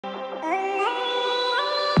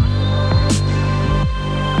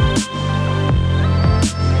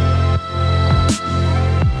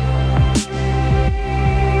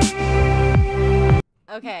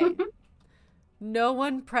Okay. No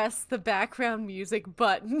one press the background music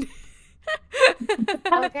button.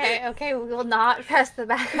 Okay, we will not press the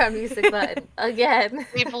background music button again.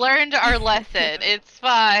 We've learned our lesson. It's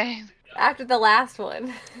fine. After the last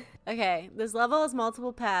one. Okay, this level has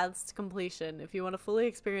multiple paths to completion. If you want to fully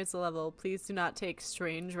experience the level, please do not take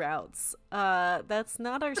strange routes. That's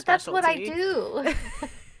not our But that's specialty. what I do.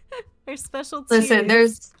 Our specialty. Listen,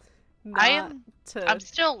 there's. I'm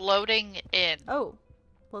still loading in. Oh,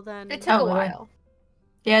 well then. It took a while.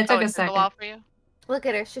 Yeah, it took it a took second. a while for you. Look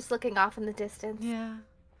at her. She's looking off in the distance. Yeah.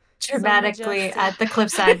 Dramatically So at the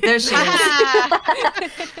cliffside. There she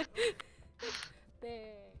is.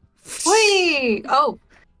 There. Whee! Oh.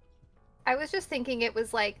 I was just thinking it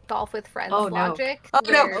was like golf with friends Oh, no. logic. Oh,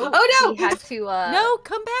 no. where Oh, no. We had to. No,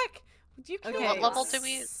 come back. You Okay, what level do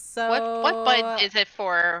we? So What button is it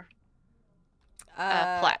for?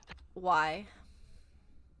 Flat. Why?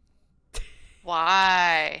 Why?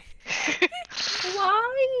 Why?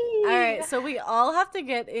 All right, so we all have to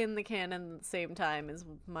get in the cannon at the same time. Is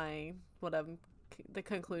the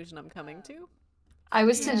conclusion I'm coming to? I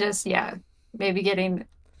was to just, maybe getting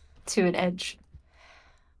to an edge.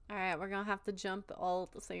 All right, we're gonna have to jump all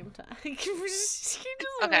at the same time. You're just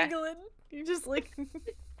Okay. wiggling. You're just like.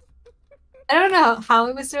 I don't know how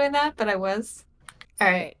I was doing that, but I was. All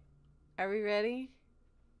right. Are we ready?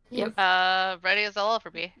 Yep. Ready as I'll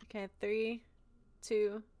ever be. Okay, 3,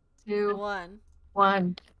 2, 2, 1.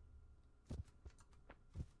 1.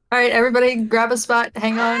 All right, everybody, grab a spot.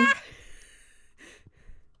 Hang on.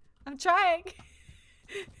 I'm trying.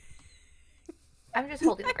 I'm just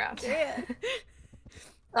holding the ground. Yeah.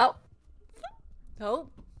 Oh. Oh,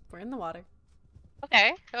 we're in the water.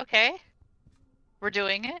 Okay. We're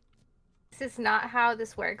doing it. This is not how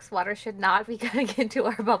this works. Water should not be going into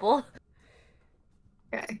our bubble.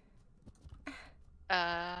 Okay.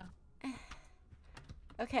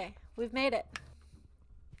 Okay, we've made it.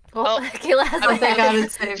 Oh, Oh. Kayla has Oh, my thank head. God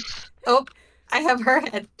it's safe. Oh, I have her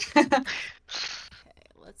head. Okay,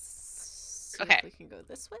 let's see Okay. if we can go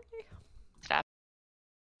this way. Stop.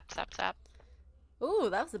 Ooh,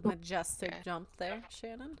 that was a majestic Okay. jump there,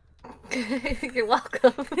 Shannon. You're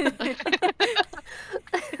welcome.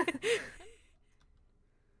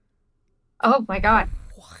 Oh my God.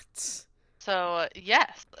 What? So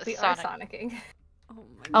yes, We are sonicking. Oh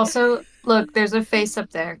my god. Also, look, there's a face up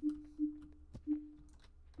there.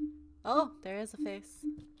 Oh, there is a face.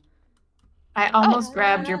 I almost Oh,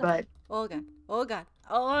 grabbed your no. butt. Oh god. Oh god.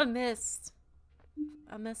 Oh, I missed.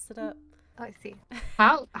 I messed it up. Oh, I see.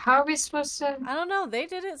 How are we supposed to? I don't know. They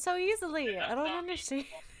did it so easily. I don't understand.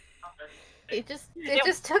 It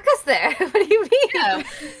just took us there. What do you mean? Yeah.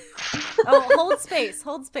 Oh, hold space.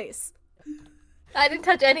 Hold space. I didn't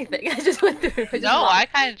touch anything. I just went through. No, I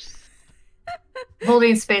kind of just...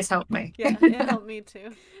 Holding space helped me. Yeah, it helped me too.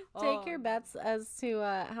 Take Oh. your bets as to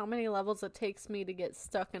how many levels it takes me to get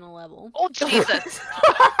stuck in a level. Oh Jesus!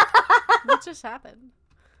 What just happened?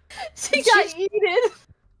 She got yeeted.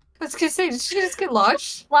 I was gonna say, did she just get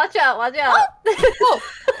launched? Watch out! Watch out!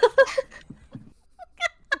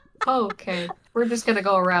 Oh, okay. We're just gonna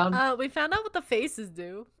go around. We found out what the faces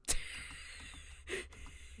do.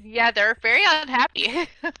 Yeah, they're very unhappy.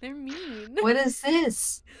 They're mean. What is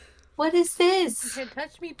this? What is You this? can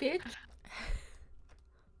touch me, bitch.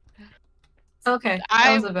 Okay, that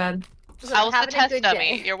I- was a bad. I was the Having a test good dummy.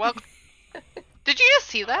 day. You're welcome. Did you just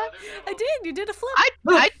see that? I did. You did a flip.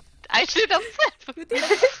 I did a flip. You did.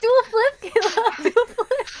 Do a flip, Kayla. Do a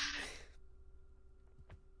flip.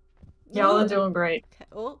 Y'all are doing great. Okay.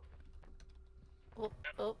 Oh.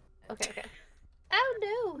 Oh. Okay. Oh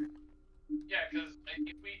no. Yeah, because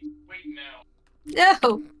if we wait now,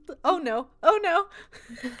 No. Oh no. Oh no.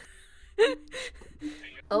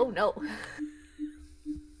 Oh no.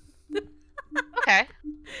 Okay,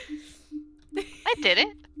 I did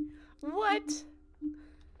it. What?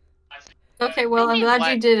 I see. Okay, well, I'm mean glad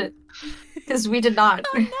what? you did it. Because we did not.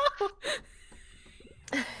 Oh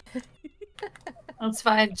no. That's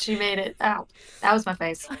fine. She made it. Ow. That was my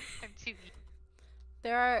face. I'm too...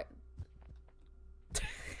 There are.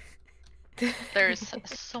 There's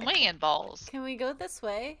swinging balls. Can we go this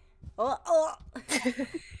way? Oh. Oh.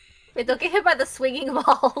 Wait, don't get hit by the swinging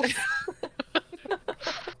balls.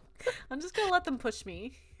 I'm just gonna let them push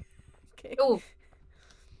me. Okay. Oh.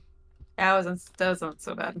 That wasn't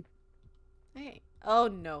so bad. Hey. Oh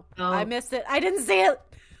no. Oh. I missed it. I didn't see it.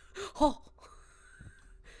 Oh.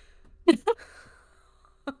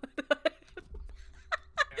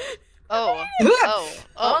 Oh.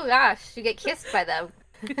 Oh gosh, you get kissed by them.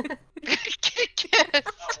 Yes.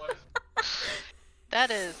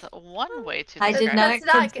 That is one way to I did describe not That's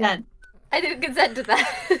not good. consent. I didn't consent to that.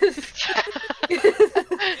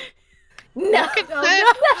 No.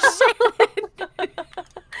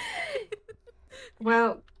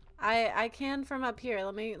 Well, I can from up here.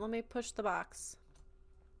 Let me push the box.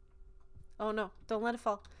 Oh no! Don't let it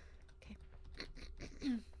fall.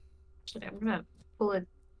 I'm gonna pull it.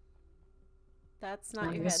 That's not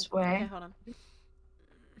Going your this head. way. Okay, hold on.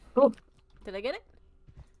 Oh. Did I get it?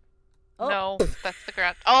 Oh, No, that's the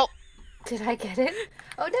ground. Oh, Did I get it?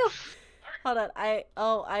 Oh no. hold on. I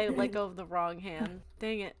let go of the wrong hand.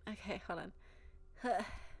 Dang it. Okay, hold on.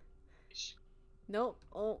 Nope.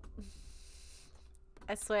 Oh.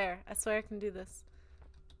 I swear I can do this.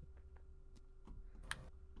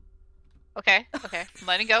 okay. Okay. I'm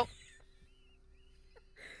letting go.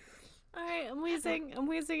 All right, I'm wheezing. I'm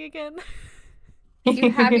wheezing again.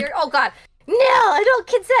 You have your. Oh god. No, I don't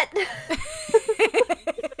consent.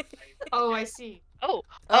 Oh, I see. Oh.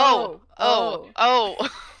 Oh, Oh. Oh.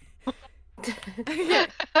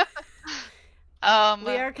 Oh.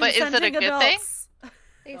 We are but is it a consenting good adults.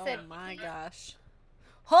 They Oh said. my gosh.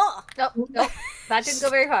 Huh! Nope. Nope. That didn't go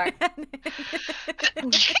very far.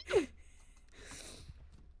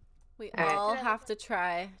 We All right. all have to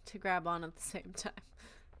try to grab on at the same time.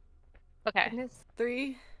 okay. Goodness.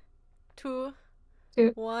 3, 2,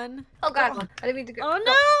 Two. 1. Oh god. I didn't mean to go. Oh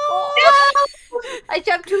no! Oh, I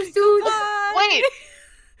jumped too soon. Bye!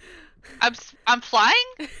 Wait. I'm flying?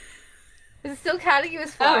 Is it still counting you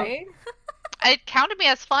as flying? It counted me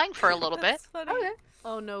as flying for a little bit. That's funny. Okay.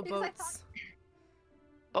 Oh no, Because I boats.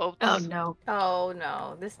 Boats. Oh no. Oh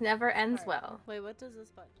no, this never ends well. Wait, what does this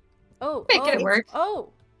button? Oh, Make it oh, work. Oh,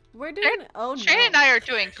 we're doing. Oh no. Shane and I are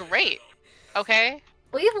doing great. Okay.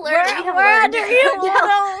 We've learned. We have We're learned. under you.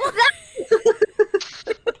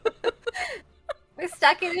 We're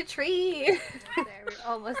stuck in a tree. There, we're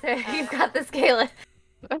almost there. You've got this, Kayla.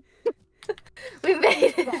 We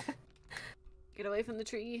made it. Get away from the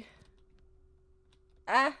tree.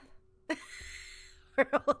 Ah. We're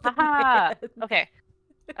holding Haha. hands. Okay.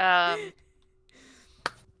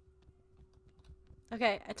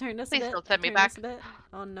 Okay, I turned us Please a bit. don't send me I turned us back. a bit.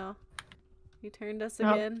 Oh no. You turned us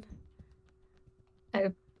Nope. again.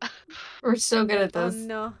 We're so good at Oh this.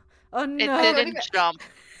 no. Oh no. It don't didn't even- jump.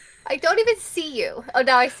 I don't even see you. Oh,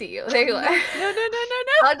 now I see you. There you are. No, no, no,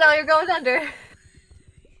 no, Oh no, you're going under.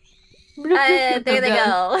 And there they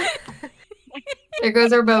go. There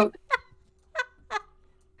goes our boat.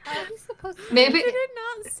 How are we supposed to? Maybe. Did it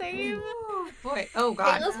not save? Oh boy. Oh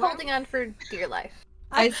god. Kayla's holding on for dear life.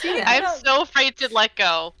 I see that. I'm so afraid to let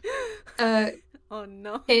go. Oh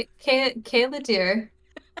no. Kayla, dear.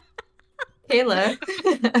 Kayla.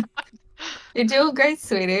 You're doing great,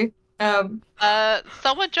 sweetie.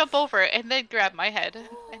 Someone jump over it and then grab my head.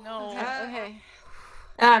 I know. Okay.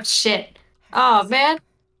 Ah, shit. Oh, man.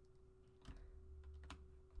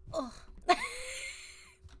 Oh.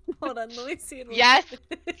 Hold on, let me see it. Yes.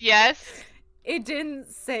 Yes. It didn't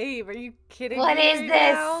save. Are you kidding What me is right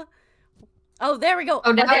this? now? Oh, there we go.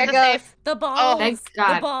 Oh, now There it the goes. save. The balls. thank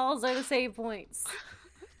God. The balls are the save points.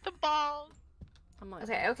 The ball. I'm like,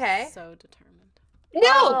 Okay, okay. so determined.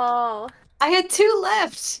 No! Oh, I had 2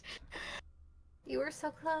 left. you were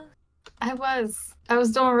so close. I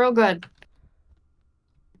was doing real good.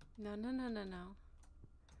 No, no, no, no, no.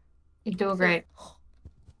 You're doing great.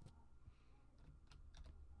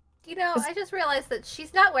 You know, I just realized that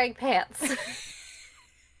she's not wearing pants.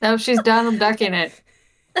 No, she's Donald Ducking it.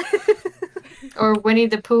 Or Winnie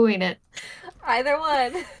the Poohing it. Either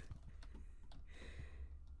one.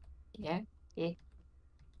 Yeah.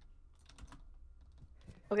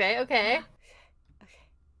 Okay, okay. Okay.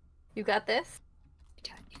 You got this?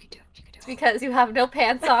 You can do it. You can do it. Because you have no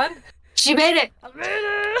pants on. She made it! I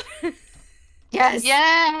made it! Yes!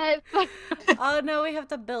 Yes. Oh no, we have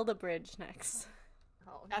to build a bridge next.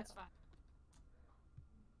 Oh, That's fine.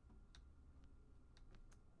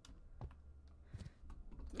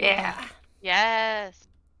 Yeah. Yes.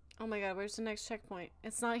 Oh my god, where's the next checkpoint?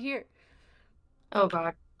 It's not here. Oh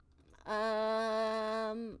god.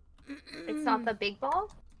 It's not the big ball?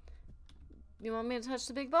 You want me to touch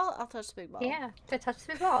the big ball? I'll touch the big ball. Yeah, to touch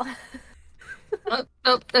the big ball. Oh,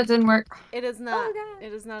 nope, that didn't work. It is not. God.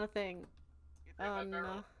 It is not a thing. Oh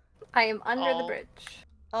no. I am under the Oh. bridge.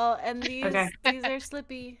 Oh, and these Okay. these are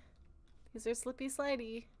slippy. These are slippy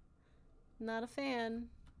slidey. Not a fan.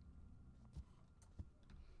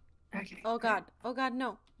 Okay. Oh god. Oh god,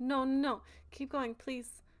 no. No, no. Keep going,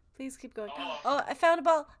 please. Please keep going. Oh, I found a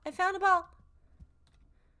ball. I found a ball.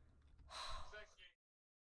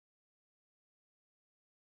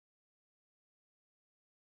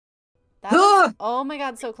 That was, oh my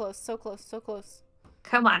god, so close, so close, so close.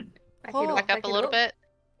 Come on. I Oh. can- Back I up a can- little bit.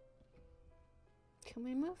 Can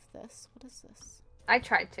we move this? What is this? I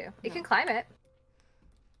tried to. You No. can climb it.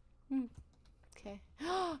 Okay.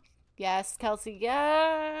 Yes, Kelsey.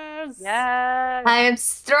 Yes. Yes. I am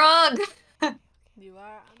strong. You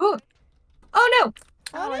are. Ooh. Oh no.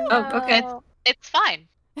 Oh, no. Oh, okay. It's fine.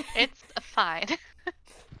 It's fine.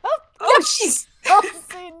 Oh jeez.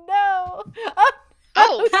 Kelsey, no.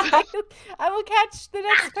 Oh. I will catch the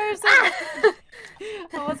next person.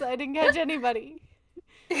 Almost, I didn't catch anybody.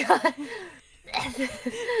 God.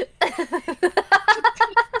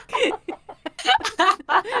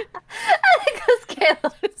 I think it was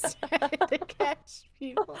Kayla. Just trying to catch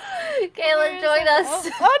people. Kayla, Where is join it? us.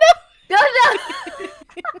 Oh No, no.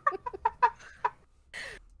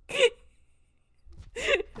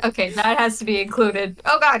 Okay, that has to be included.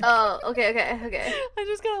 Oh god. Oh, okay. I'm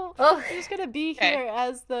just gonna. Oh, I'm just gonna be Okay. here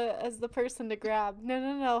as the person to grab.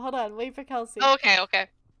 No. Hold on. Wait for Kelsey. Okay.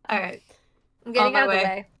 All right. I'm getting On my out of the way.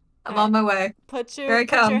 way. I'm on my way. Put Here I your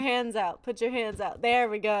come. hands out. Put your hands out. There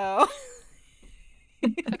we go.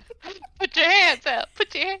 Put your hands up.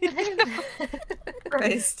 Put your hands up.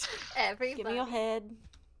 Christ. Everybody. Give me your head.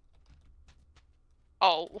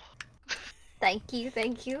 Oh. Thank you.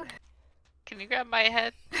 Can you grab my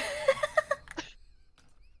head?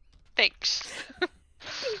 Thanks.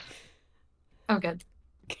 Oh good.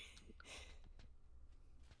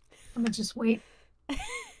 I'm gonna just wait.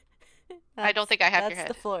 I don't think I have your That's head.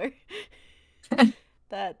 the floor.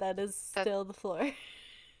 that is still the floor.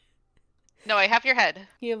 No, I have your head.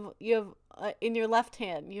 You have in your left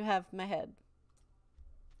hand. You have my head.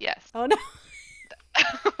 Yes. Oh no.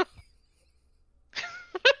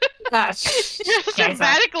 Gosh. You're Yeah,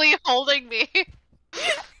 dramatically holding me.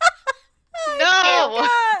 I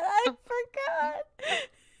No.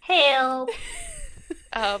 forgot.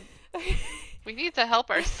 Help. We need to help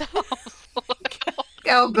ourselves.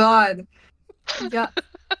 Oh god. Yeah.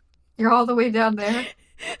 You're all the way down there.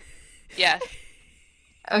 Yes.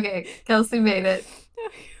 Okay, Kelsey made it.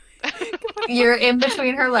 You're in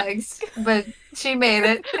between her legs, but she made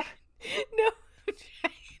it. No.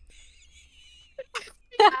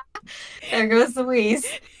 There goes Louise.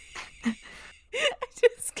 I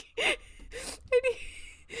just can't.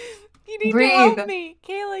 You need Breathe. to help me.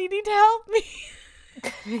 Kayla, you need to help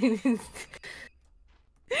me.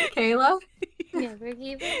 Kayla? Never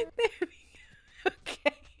give up.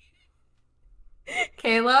 Okay.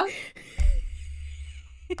 Kayla?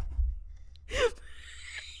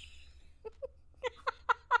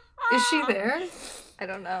 Is she there? I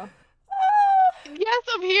don't know. Yes,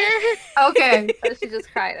 I'm here. Okay. Oh, she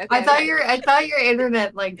just cried. Okay. I thought okay. your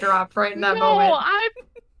internet like dropped right in that No, moment.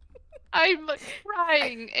 I'm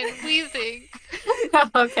crying and wheezing.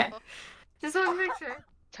 Okay. Just want to make sure.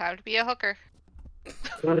 Time to be a hooker.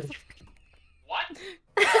 What?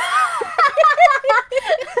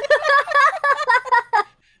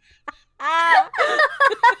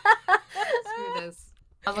 Screw this.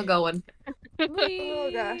 I'm a going. Oh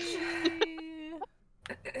gosh.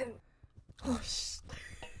 Oh, sh-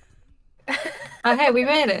 Oh, hey, we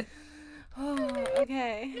made it. oh, okay.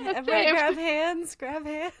 Okay. Everybody grab hands. Grab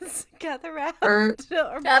hands. Gather round. Er,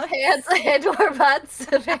 Or Grab hands and or butts.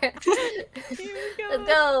 Here we go. Let's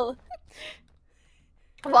go.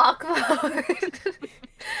 Walk forward.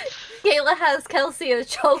 Kayla has Kelsey in a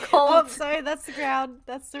Oh, chokehold. sorry. That's the ground.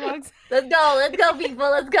 That's the wrong side. Let's go, people.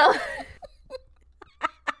 Let's go.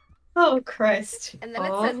 oh, Christ. And then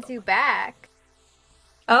Oh. it sends you back.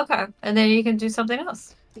 Okay, and then you can do something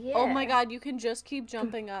else. Yeah. Oh my god, you can just keep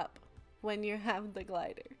jumping up when you have the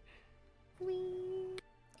glider. Whee.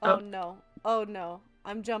 Oh Oh. no. Oh no.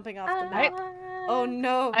 I'm jumping off the I- map. Oh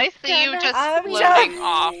no. I see you just I'm floating jumping.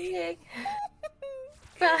 off.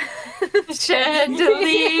 Gently.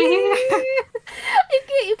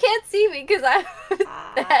 You can't see me because I'm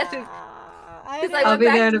bad. I'll be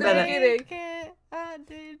there in a minute. minute. I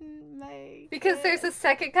didn't make Because it. there's a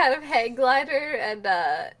second kind of hang glider and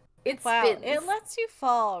it Wow, spins. it lets you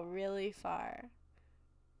fall really far.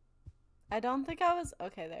 I don't think I was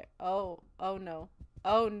okay there. Oh no.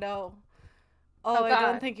 Oh no. Oh, I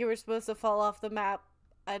don't God. think you were supposed to fall off the map.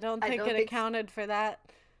 I don't I think don't it think so. accounted for that.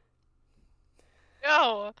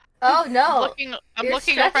 No. Oh I'm no. I'm You're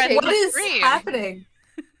looking over at stretching. the What is screen. happening?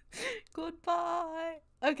 Goodbye.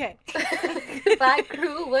 Okay. Goodbye,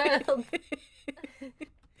 cruel world.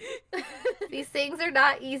 These things are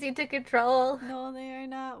not easy to control. No, they are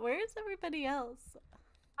not. Where is everybody else?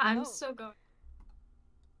 I'm Oh. still going.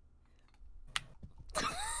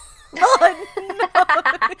 Oh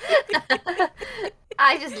no.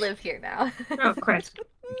 I just live here now. Oh, Christ.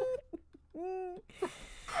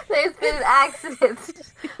 There's been an accident.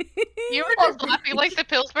 You were just laughing like the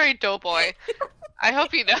Pillsbury Doughboy. I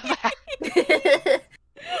hope you know that.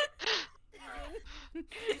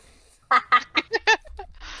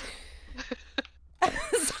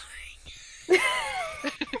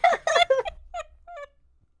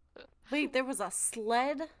 wait, there was a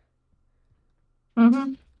sled?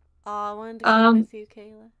 Mm-hmm. Oh, I wanted to go with you,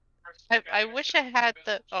 Kayla. I wish I had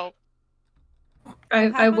the. Oh, I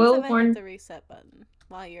What happens will if I hit warn. the reset button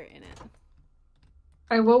while you're in it?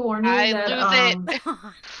 I will warn you I that lose it.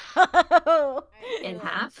 Oh, in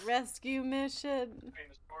half. rescue mission.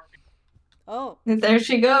 Oh, There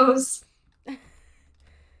she goes.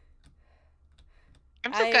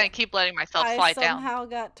 I'm just gonna keep letting myself I slide down. somehow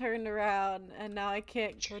got turned around and now I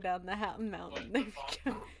can't go down the mountain. There we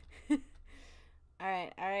go.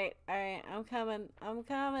 Alright, alright, alright. I'm coming. I'm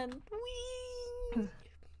coming. Whee!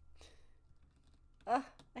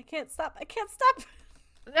 I can't stop. I can't stop.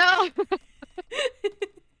 No.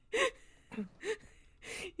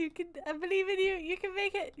 You can. I believe in you. You can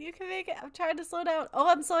make it. You can make it. I'm trying to slow down. Oh,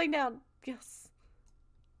 I'm slowing down. Yes.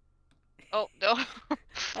 Oh no.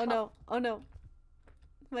 Oh no. Oh no.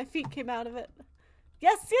 My feet came out of it.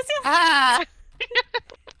 Yes, yes, yes. Ah.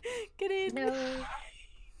 Get in. No.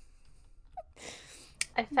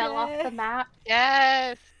 I fell off the map.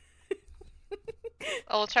 Yes.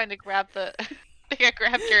 Oh, trying to grab the. I think I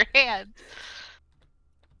grabbed your hand.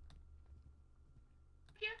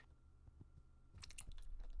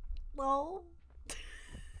 No.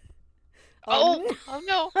 Oh. Oh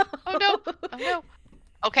no. Oh no. Oh no.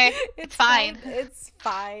 Okay. It's fine. It's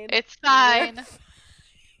fine. It's fine.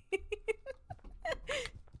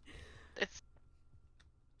 It's.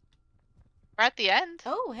 We're at the end.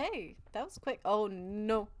 Oh, hey, that was quick. Oh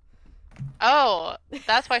no. Oh,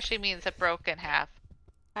 that's why she means it broke in half.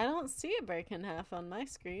 I don't see it break in half on my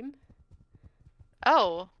screen.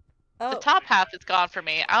 Oh. Oh, The top half is gone for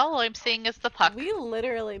me. All I'm seeing is the puck. we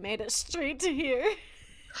literally made it straight to here.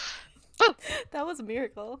 That was a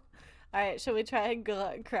miracle. Alright, shall we try and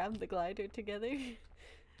grab the glider together?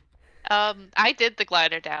 I did the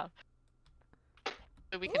glider down.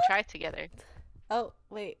 So we can try it together. Oh,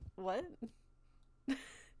 wait, what?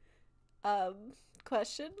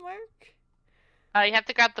 Question mark? You have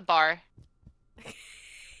to grab the bar.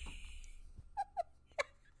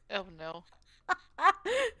 Oh no.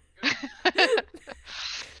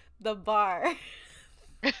 The bar.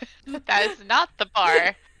 That is not the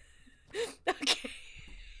bar. Okay.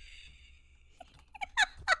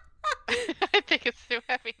 I think it's too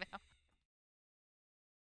heavy now.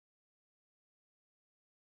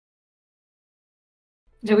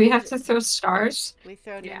 Do we have to throw stars? We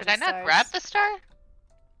throw Yeah. ninja Did I not stars. grab the star?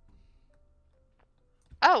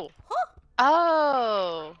 Oh. Huh.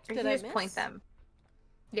 Oh. You Did can I just point miss? them.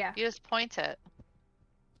 Yeah. You just point it.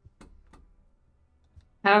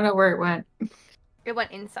 I don't know where it went. It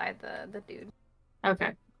went inside the dude.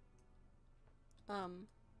 Okay.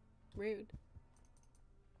 Rude.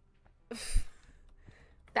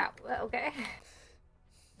 That okay.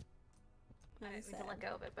 I I'm need sad. to let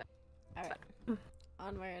go of it, but Alright.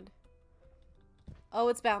 Onward. Oh,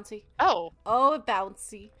 it's bouncy. Oh. Oh,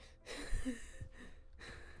 bouncy.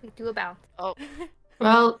 we do a bounce. Oh.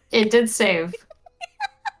 Well, it did save.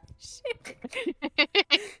 Shit.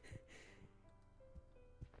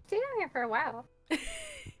 Stay down here for a while.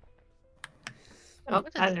 Oh,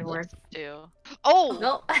 What that does didn't work. lips do? Oh.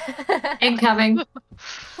 No. Incoming.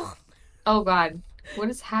 Oh god. What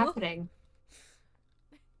is happening?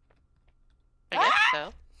 I guess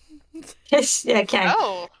so. Okay.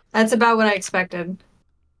 Oh. That's about what I expected.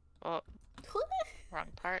 Oh. Wrong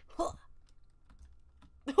part.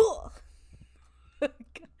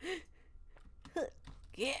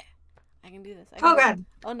 Yeah. I can do this. I Oh can do god. this.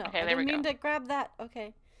 Oh no. Okay, I there we didn't mean go. to grab that.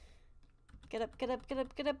 Okay. Get up, get up, get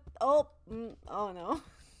up, get up. Oh. Oh no.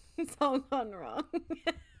 It's all gone wrong.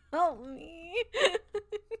 Help me.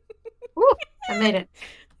 Woo, I made it.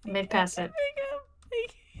 I made past it.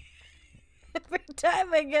 Every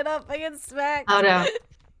time I get up, I get smacked. Oh no.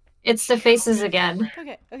 It's the faces again.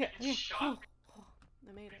 Okay, okay. Yeah. Oh, oh,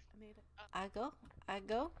 I made it. I made it. I go. I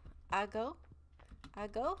go. I go. I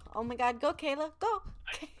go. Oh my god, go, Kayla. Go.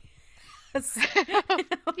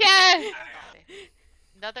 Yes.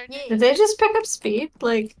 Another. Yay. Did they just pick up speed?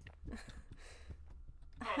 Like,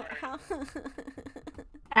 How?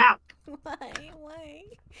 ow. Why?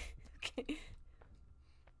 Okay.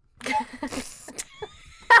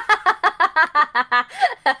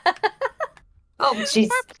 Oh, jeez.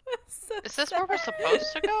 So Is this where we're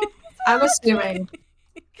supposed to go? I'm assuming.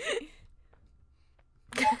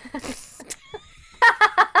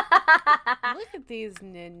 Look at these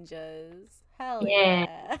ninjas. Hell Yeah.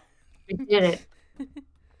 yeah. We did it.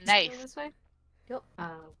 Nice. This way? Yep. Uh,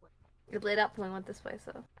 It lit up when we went this way,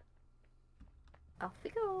 so off we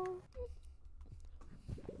go.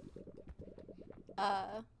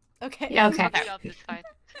 Okay. Yeah, okay. Okay. No, it's fine.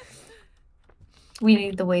 we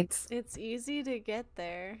need the weights. It's easy to get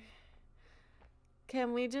there.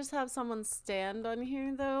 Can we just have someone stand on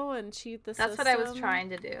here though and cheat the That's system? what I was trying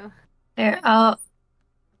to do. There, I'll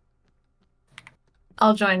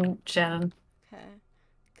join Shannon. Okay.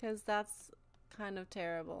 Because that's kind of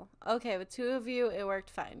terrible. Okay, with 2 of you, it worked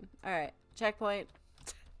fine. Alright, checkpoint.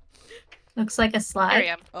 Looks like a Here I slide.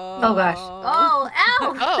 am. Oh, gosh. Oh,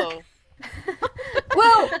 ow! Oh.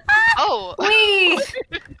 Whoa! Oh. Wee!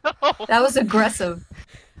 No. That was aggressive.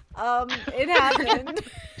 It happened.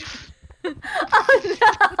 Oh no!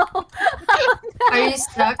 Oh, no! Are you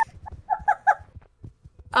stuck?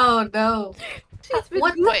 Oh no. She's been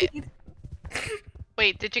What? Wait.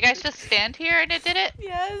 Wait, did you guys just stand here and it did it?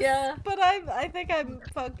 Yes. Yeah. But I think I'm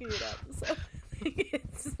fucking it up. So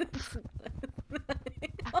it's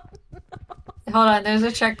Hold on, there's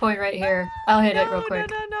a checkpoint right here. I'll hit it real no, quick.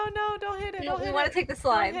 no, don't hit it. Don't We hit want it. to take the Don't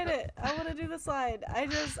slide. hit it. I want to do the slide.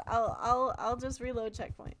 I'll just reload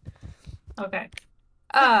checkpoint. Okay.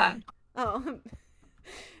 Oh.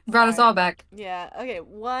 Brought us Sorry. all back. Yeah. Okay.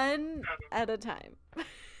 One at a time.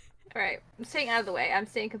 Alright, I'm staying out of the way. I'm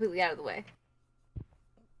staying completely out of the way.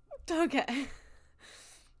 Okay.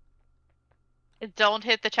 Don't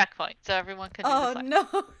hit the checkpoint so everyone can do Oh this. no.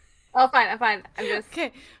 Oh, fine, I'm fine. I'm just.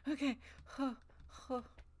 Okay. Okay. Oh, oh.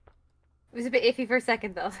 It was a bit iffy for a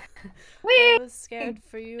second, though. I was scared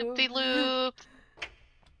for you. Empty loops.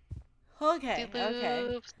 Okay. Empty Okay.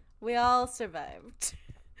 loops. We all survived.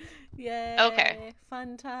 Yay. Okay.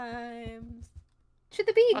 Fun times. Shoot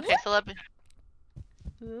the bead. Okay, so let me.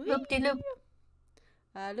 Loop-de-loop.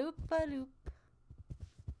 A loop a loop.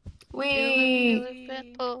 Wee!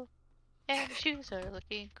 Simple. And the shoes are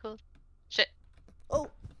looking cool. Shit. Oh.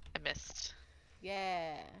 I missed.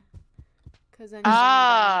 Yeah. Cause I'm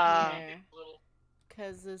Ah. down here.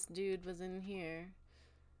 Cause this dude was in here.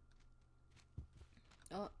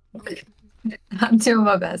 Oh. I'm doing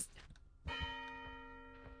my best.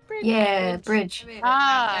 Bridge. Yeah, bridge.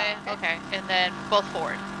 Ah. Okay, and then both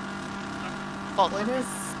forward. Both. What is...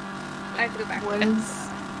 I have to go back. What is...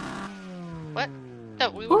 What? No,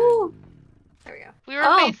 we were Ooh! There we go.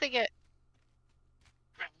 Oh. facing it.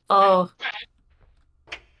 Oh.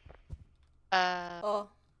 Oh.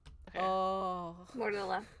 Okay. Oh. More to the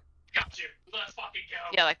left. Got you. Let's fucking go.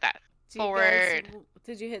 Yeah, like that. Do you Forward. guys-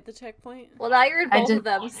 did you hit the checkpoint? Well, now you're in I both did- of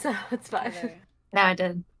them, so it's Oh, fine. there. No, I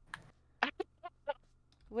did.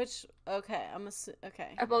 Which? Okay,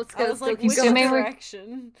 okay. Our boat's I gonna was still like, keep which going. Assuming we're-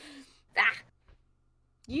 direction? Ah.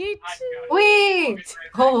 Yeet. Wee!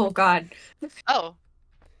 Oh, God. Oh.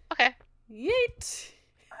 Okay. Yeet.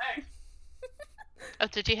 Hey, Oh,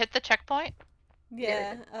 did you hit the checkpoint?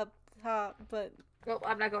 Yeah, up top, but Oh,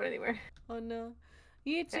 I'm not going anywhere. oh no.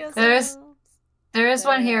 Yeet Okay. yourselves. There is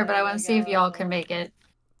one here, but I There want we to see if y'all go. can make it.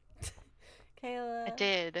 Kayla. I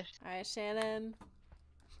did. Alright, Shannon.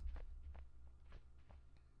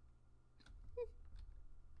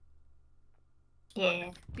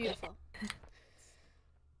 Yeah. Beautiful.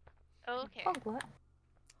 Okay. Oh, what?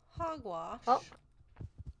 Hogwash. Oh.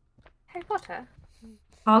 Harry Potter.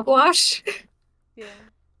 Hogwash? Yeah.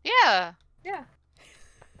 Yeah. Yeah.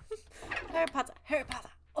 Harry Potter. Harry Potter.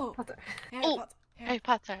 Oh. Potter. Harry Oh. Potter. Harry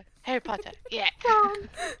Potter. Harry Potter. Yeah. Ron.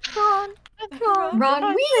 Ron. Ron.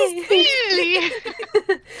 Ron Weasley! Really?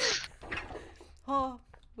 Oh,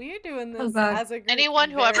 we're doing Oh, this God. as a group.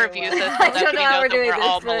 Anyone who ever very views well. this I will don't definitely know how know we're that doing we're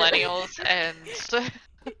all this, but- millennials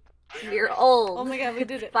and You're old. Oh my god, we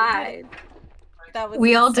did it. It's fine. That was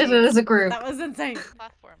We all did it insane. as a group. That was insane.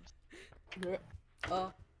 platforms.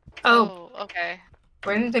 Oh, Oh, Okay.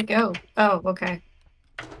 where did it go? Oh, okay.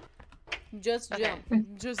 just Okay.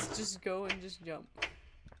 jump. Just go and just jump.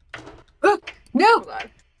 Oh No! god.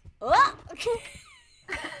 Ah!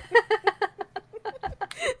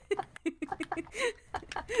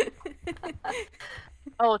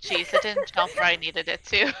 Oh jeez, it didn't jump where I needed it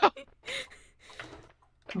to. I'm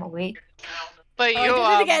gonna wait. But Oh, you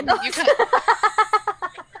I did it again. you can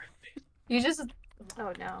You just...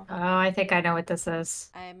 Oh no. Oh, I think I know what this is.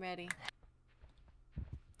 I am ready.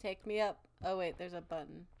 Take me up. Oh wait, there's a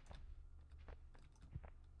button.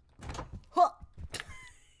 Huh.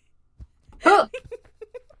 Oh!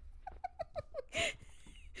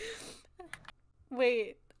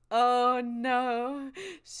 Wait. Oh no.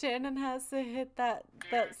 Shannon has to hit that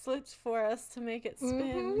switch for us to make it spin.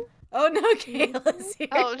 Mhm. Oh no, Kayla's here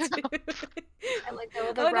Oh, no. too. I like that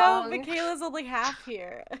with the Oh no, wrong. but Kayla's only half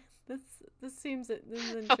here. This seems What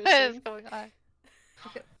is interesting. going on?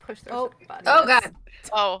 Okay, push through Oh. the button. Oh, God.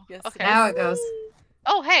 Oh, Yes, okay. Now it goes.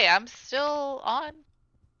 Oh hey, I'm still on.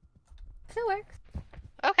 Still works.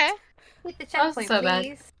 Okay. Hit the That was checkpoint, so bad.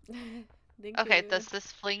 please. Thank Okay, you. does this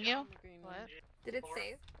fling you? The green What? one. Did it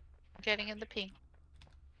save? Getting in the pink.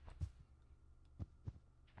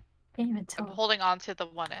 Game I'm until. holding on to the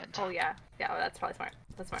one end. Oh yeah, yeah. That's probably smart.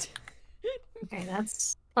 That's smart. Okay,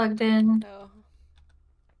 that's plugged in. No.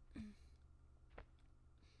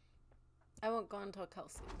 I won't go until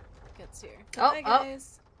Kelsey gets here. Oh, Hi, oh.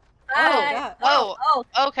 guys. Hi. God. Oh,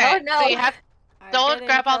 okay. Oh, no. So you have Alright, don't get in,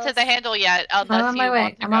 grab onto the Kels. handle yet I'm unless on you my way.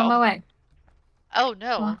 want to I'm go. on my way. Oh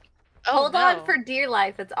no. Huh. Oh, Hold on no. for dear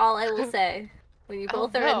life. That's all I will say. When you Oh,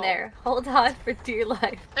 both are no. in there, hold on for dear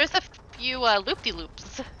life. There's a few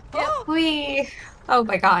loop-de-loops. Oh, Whee! Oh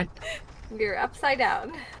my god. You're upside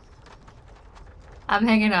down, I'm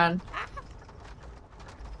hanging on.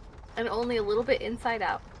 and only a little bit inside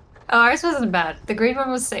out. Oh, ours wasn't bad. The green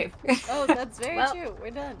one was safe. oh, that's very Well- true.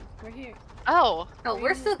 We're done. We're here. Oh, Oh,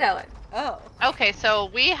 we're still going. Oh. okay. So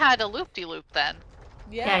we had a loop-de-loop then.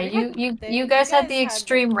 Yeah, Yeah, we had- you guys had the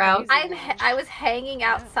extreme route. crazy I one. was hanging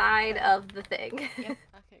outside of the thing. Okay,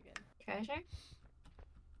 good. Treasure?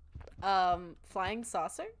 Flying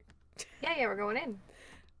saucer? yeah, we're going in.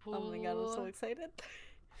 Oh my god, I'm so excited.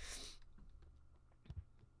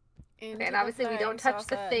 Into and the obviously we don't flying touch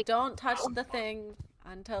the saucer. thing. Don't touch the thing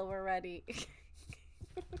until we're ready.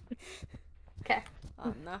 Okay.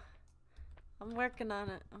 Oh no. I'm working on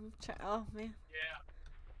it. I'm trying. Oh man. Yeah.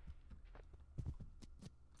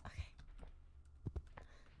 Okay.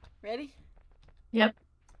 Ready? Yep.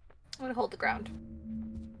 I'm gonna hold the ground.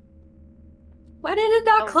 Why did it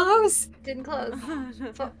not Oh. Didn't close. Oh,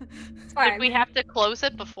 It's Did fine. we have to close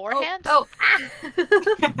it beforehand? Oh, Ah!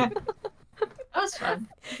 that was fun.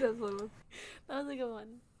 That's what it was. that was a good one.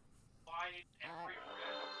 Why every